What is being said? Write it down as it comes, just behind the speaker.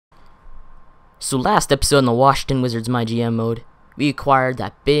So last episode in the Washington Wizards MyGM mode, we acquired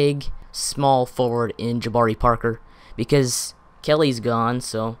that big, small forward in Jabari Parker because Kelly's gone,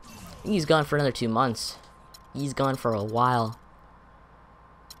 so I think he's gone for another 2 months. He's gone for a while.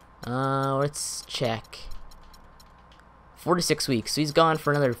 Let's check. 4 to 6 weeks. So he's gone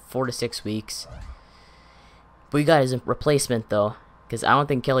for another 4 to 6 weeks. But we got his replacement though, because I don't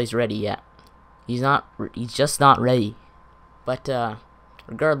think Kelly's ready yet. He's just not ready. But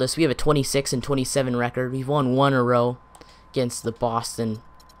regardless, we have a 26-27 record. We've won 1 in a row against the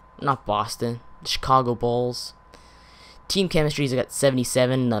the Chicago Bulls. Team chemistry's got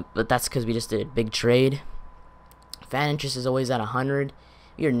 77, but that's because we just did a big trade. Fan interest is always at 100.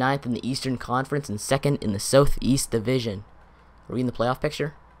 We are 9th in the Eastern Conference and 2nd in the Southeast Division. Are we in the playoff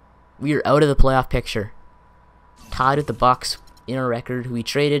picture? We are out of the playoff picture. Tied with the Bucks in our record, who we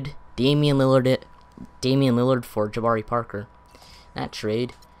traded Damian Lillard for Jabari Parker. That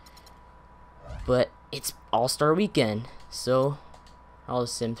trade. But it's All-Star Weekend, so I'll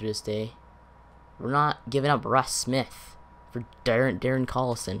just sim through this day. We're not giving up Russ Smith for Darren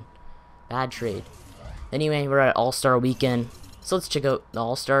Collison. Bad trade. Anyway, we're at All-Star Weekend, so let's check out the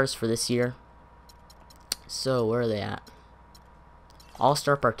All-Stars for this year. So where are they at?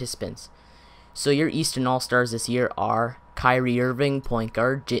 All-Star participants. So your Eastern All-Stars this year are Kyrie Irving, point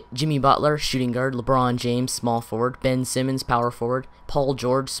guard, Jimmy Butler, shooting guard, LeBron James, small forward, Ben Simmons, power forward, Paul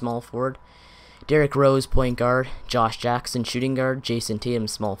George, small forward, Derrick Rose, point guard, Josh Jackson, shooting guard, Jason Tatum,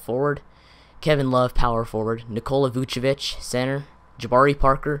 small forward, Kevin Love, power forward, Nikola Vucevic, center, Jabari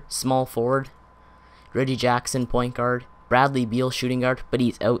Parker, small forward, Reggie Jackson, point guard, Bradley Beal, shooting guard, but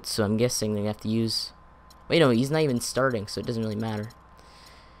he's out, so I'm guessing they have to use... Wait, no, he's not even starting, so it doesn't really matter.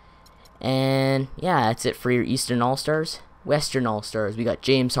 And yeah, that's it for your Eastern All-Stars. Western All-Stars, we got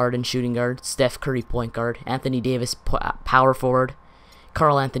James Harden, shooting guard, Steph Curry, point guard, Anthony Davis, power forward,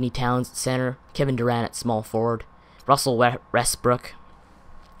 Karl Anthony Towns at center, Kevin Durant at small forward, Russell Westbrook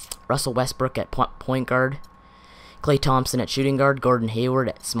at point guard, Klay Thompson at shooting guard, Gordon Hayward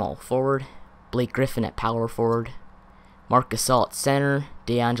at small forward, Blake Griffin at power forward, Marc Gasol at center,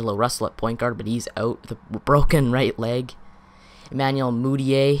 D'Angelo Russell at point guard, but he's out with a broken right leg, Emmanuel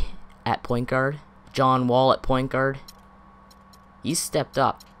Mudiay at point guard, John Wall at point guard. He's stepped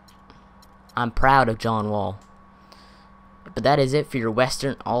up. I'm proud of John Wall. But that is it for your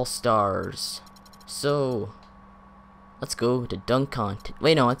Western All-Stars. So let's go to dunk contest.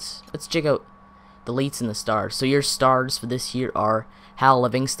 Wait, no, let's check out the elites and the stars. So your stars for this year are Hal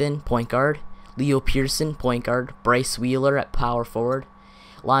Livingston, point guard, Leo Pearson, point guard, Bryce Wheeler at power forward,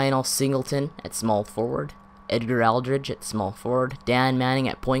 Lionel Singleton at small forward, Edgar Aldridge at small forward, Dan Manning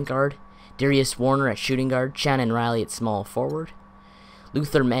at point guard, Darius Warner at shooting guard, Shannon Riley at small forward,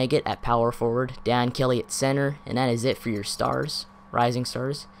 Luther Maggot at power forward, Dan Kelly at center, and that is it for your stars, rising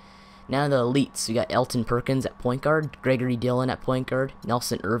stars. Now the elites, we got Elton Perkins at point guard, Gregory Dillon at point guard,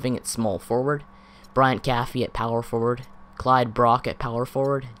 Nelson Irving at small forward, Bryant Caffey at power forward, Clyde Brock at power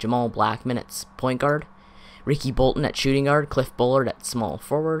forward, Jamal Blackman at point guard, Ricky Bolton at shooting guard, Cliff Bullard at small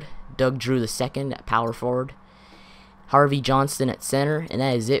forward, Doug Drew II at power forward, Harvey Johnston at center, and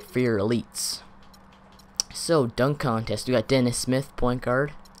that is it for your elites. So dunk contest, we got Dennis Smith, point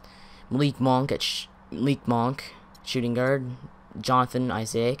guard, Malik Monk, shooting guard, Jonathan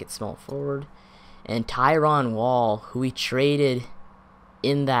Isaac at small forward, and Tyronn Wall, who we traded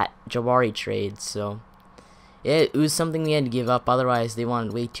in that Jabari trade. So it was something we had to give up, otherwise they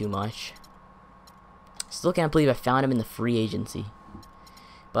wanted way too much. Still can't believe I found him in the free agency.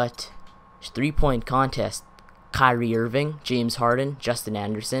 But 3-point contest, Kyrie Irving, James Harden, Justin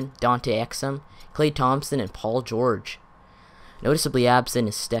Anderson, Dante Exum, Klay Thompson, and Paul George. Noticeably absent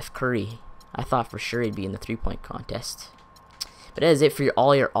is Steph Curry. I thought for sure he'd be in the 3-point contest. But that is it for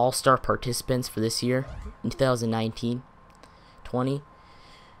all your All-Star participants for this year, in 2019-20.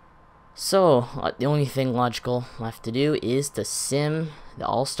 So, the only thing logical left to do is to sim the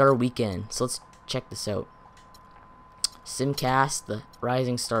All-Star Weekend. So let's check this out. Simcast the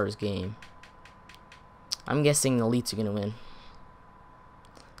Rising Stars game. I'm guessing the elites are going to win.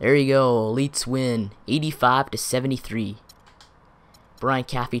 There you go. Elites win 85-73. Brian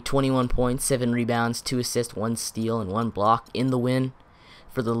Caffey, 21 points, 7 rebounds, 2 assists, 1 steal, and 1 block in the win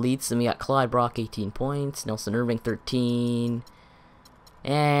for the elites. Then we got Clyde Brock, 18 points, Nelson Irving, 13,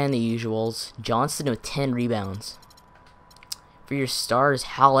 and the usuals. Johnston with 10 rebounds. For your stars,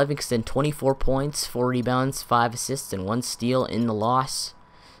 Hal Livingston, 24 points, 4 rebounds, 5 assists, and 1 steal in the loss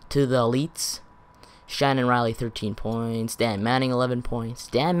to the elites. Shannon Riley, 13 points. Dan Manning, 11 points.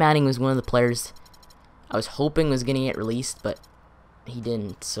 Dan Manning was one of the players I was hoping was going to get released, but he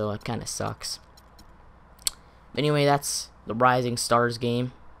didn't, so it kind of sucks. Anyway, that's the Rising Stars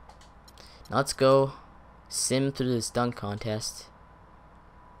game. Let's go sim through this dunk contest.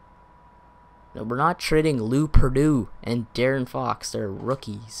 No, we're not trading Lou Purdue and Darren Fox. They're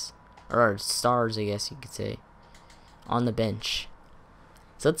rookies. Or stars, I guess you could say. On the bench.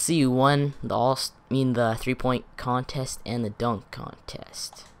 So let's see who won the 3-point contest and the dunk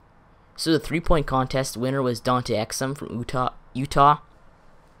contest. So the 3-point contest winner was Dante Exum from Utah.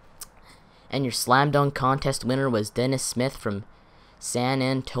 And your slam dunk contest winner was Dennis Smith from San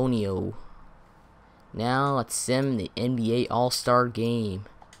Antonio. Now let's sim the NBA All-Star Game.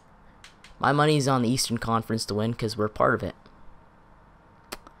 My money's on the Eastern Conference to win because we're part of it.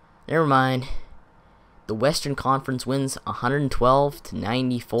 Never mind. The Western Conference wins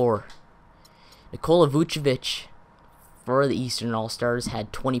 112-94. Nikola Vucevic for the Eastern All-Stars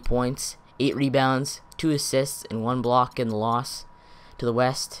had 20 points, 8 rebounds, 2 assists, and 1 block in the loss to the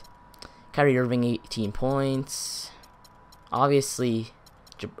West. Kyrie Irving 18 points. Obviously,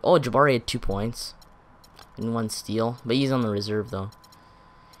 Jabari had 2 points and 1 steal, but he's on the reserve though.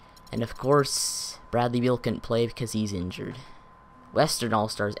 And of course, Bradley Beal couldn't play because he's injured. Western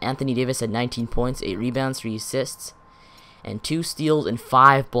All-Stars, Anthony Davis had 19 points, 8 rebounds, 3 assists, and 2 steals and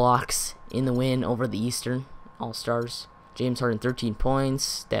 5 blocks in the win over the Eastern All-Stars. James Harden 13 points,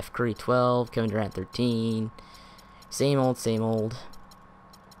 Steph Curry 12, Kevin Durant 13. Same old, same old.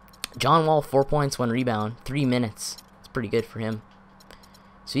 John Wall 4 points, 1 rebound, 3 minutes. It's pretty good for him.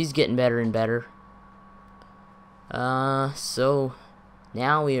 So he's getting better and better. So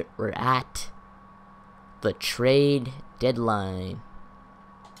now we're at the trade deadline.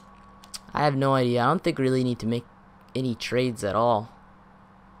 I have no idea. I don't think we really need to make any trades at all.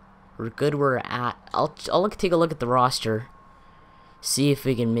 We're good where we're at. I'll take a look at the roster. See if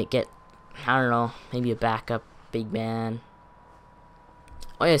we can get, I don't know, maybe a backup big man.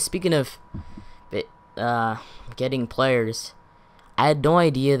 Oh yeah, speaking of getting players, I had no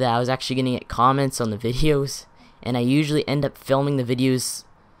idea that I was actually going to get comments on the videos, and I usually end up filming the videos.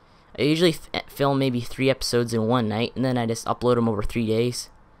 I usually film maybe 3 episodes in one night, and then I just upload them over 3 days.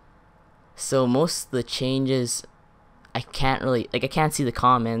 So most of the changes, I can't see the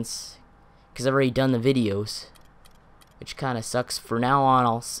comments because I've already done the videos, which kind of sucks. For now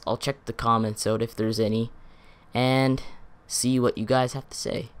on, I'll check the comments out if there's any, and see what you guys have to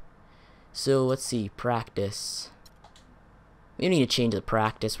say. So let's see, practice. We don't need to change the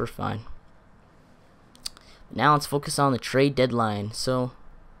practice, we're fine. Now let's focus on the trade deadline. So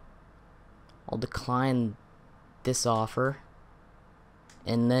I'll decline this offer,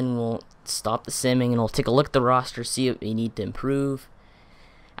 and then we'll stop the simming and we'll take a look at the roster, see what we need to improve.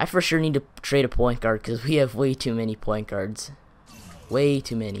 I for sure need to trade a point guard because we have way too many point guards. Way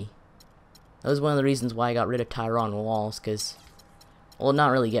too many. That was one of the reasons why I got rid of Tyronn Walls, because, well, not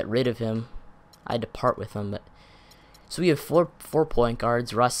really get rid of him. I had to part with him, but so we have four point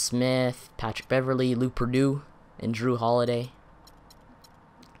guards: Russ Smith, Patrick Beverley, Lou Purdue, and Drew Holiday.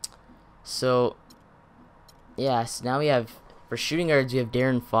 So yes, now we have, for shooting guards, we have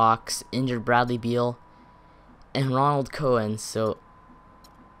Darren Fox, injured Bradley Beal, and Ronald Cohen. So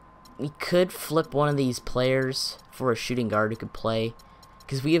we could flip one of these players for a shooting guard who could play,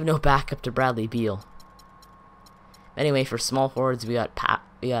 because we have no backup to Bradley Beal. Anyway, for small forwards, we got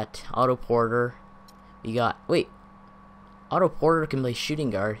Otto Porter. Otto Porter can play shooting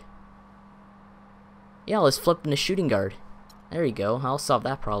guard. Yeah, let's flip him to shooting guard. There you go. I'll solve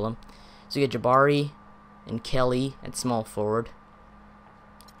that problem. So we got Jabari and Kelly at small forward.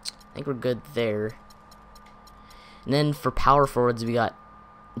 I think we're good there. And then for power forwards, we got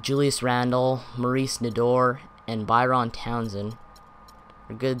Julius Randle, Maurice Nador, and Byron Townsend.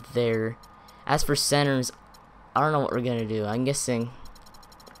 We're good there. As for centers, I don't know what we're gonna do. I'm guessing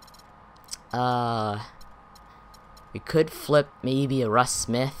we could flip maybe a Russ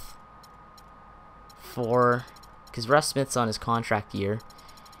Smith because Russ Smith's on his contract year,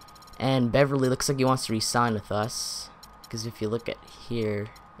 and Beverly looks like he wants to re-sign with us, because if you look at here,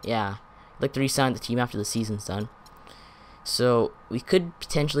 yeah, he'd like to re-sign the team after the season's done. So we could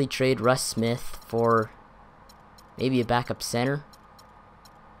potentially trade Russ Smith for maybe a backup center,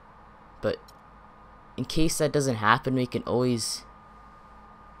 but in case that doesn't happen, we could always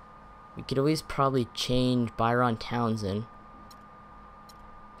probably change Byron Townsend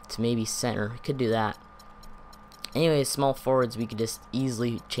to maybe center. We could do that. Anyway, small forwards, we could just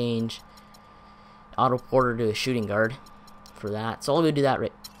easily change Otto Porter to a shooting guard for that. So I'll do that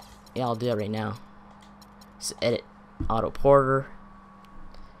right. Yeah, I'll do that right now. So edit Otto Porter,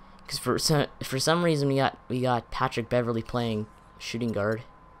 because for some reason we got Patrick Beverley playing shooting guard,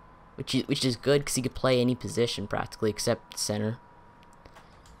 which is good because he could play any position practically except center.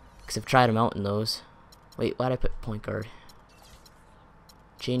 Because I've tried him out in those. Wait, why'd I put point guard?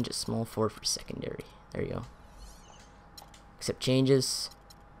 Change a small forward for secondary. There you go. Accept changes.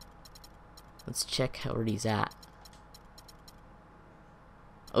 Let's check how he's at.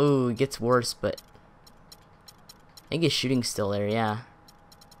 Oh, it gets worse, but I think his shooting's still there, yeah.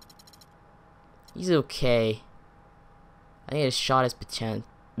 He's okay. I think his shot is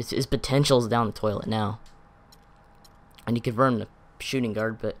his potential's down the toilet now. And you convert him to shooting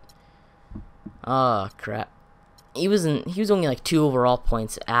guard, but oh crap. He was only like 2 overall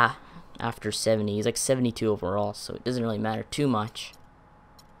points after 70. He's like 72 overall, so it doesn't really matter too much.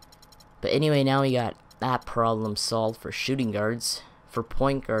 But anyway, now we got that problem solved for shooting guards. For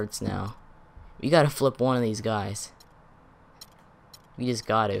point guards now, we gotta flip one of these guys. We just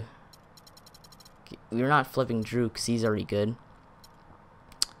gotta. We're not flipping Drew because he's already good.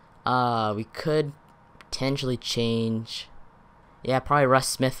 We could potentially change. Yeah, probably Russ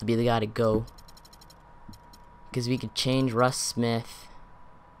Smith would be the guy to go. Because we could change Russ Smith.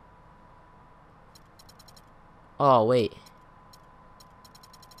 Oh, wait.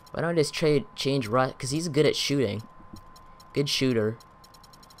 Why don't I just change Russ? Because he's good at shooting. Good shooter.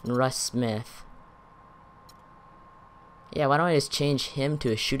 And Russ Smith. Yeah, why don't I just change him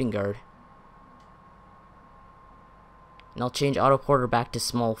to a shooting guard? And I'll change Otto Porter back to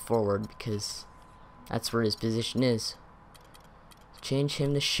small forward because that's where his position is. Change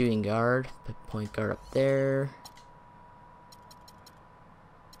him to shooting guard. Put point guard up there.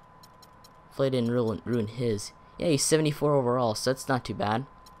 Hopefully I didn't ruin his. Yeah, he's 74 overall, so that's not too bad.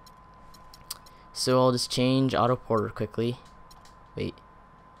 So I'll just change Otto Porter quickly. Wait.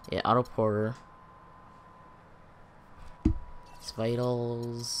 Yeah, Otto Porter. It's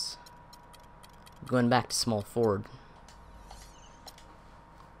vitals. Going back to small forward.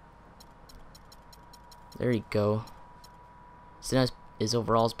 There you go. So now his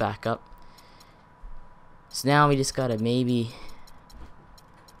overall's back up. So now we just gotta maybe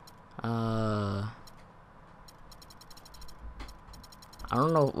I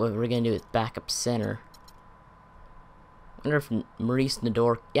don't know what we're gonna do with backup center. I wonder if Maurice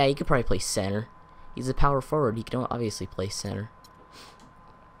Nador, yeah, he could probably play center. He's a power forward. He can obviously play center.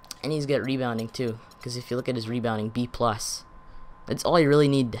 And he's good at rebounding too. Because if you look at his rebounding, B+. That's all you really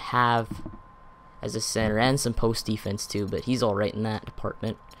need to have as a center, and some post defense too. But he's all right in that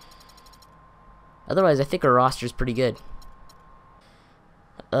department. Otherwise, I think our roster is pretty good.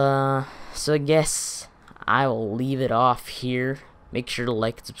 So I guess I will leave it off here. Make sure to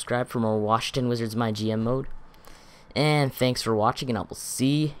like and subscribe for more Washington Wizards MyGM mode. And thanks for watching, and I will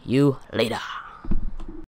see you later.